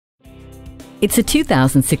It's a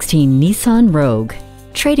 2016 Nissan Rogue.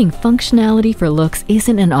 Trading functionality for looks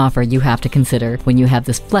isn't an offer you have to consider when you have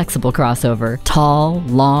this flexible crossover. Tall,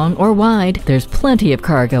 long, or wide, there's plenty of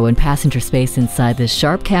cargo and passenger space inside this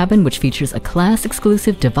sharp cabin, which features a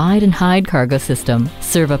class-exclusive divide and hide cargo system.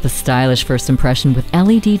 Serve up a stylish first impression with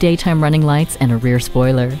LED daytime running lights and a rear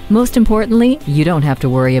spoiler. Most importantly, you don't have to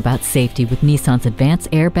worry about safety with Nissan's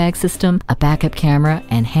advanced airbag system, a backup camera,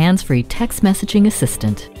 and hands-free text messaging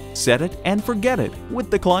assistant. Set it and forget it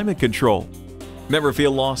with the climate control. Never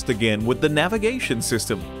feel lost again with the navigation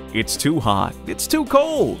system. It's too hot, it's too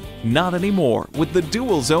cold. Not anymore with the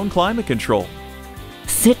dual zone climate control.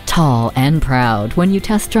 Sit tall and proud when you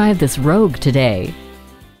test drive this Rogue today.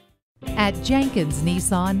 At Jenkins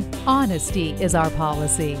Nissan, honesty is our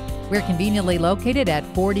policy. We're conveniently located at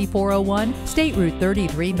 4401 State Route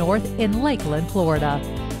 33 North in Lakeland, Florida.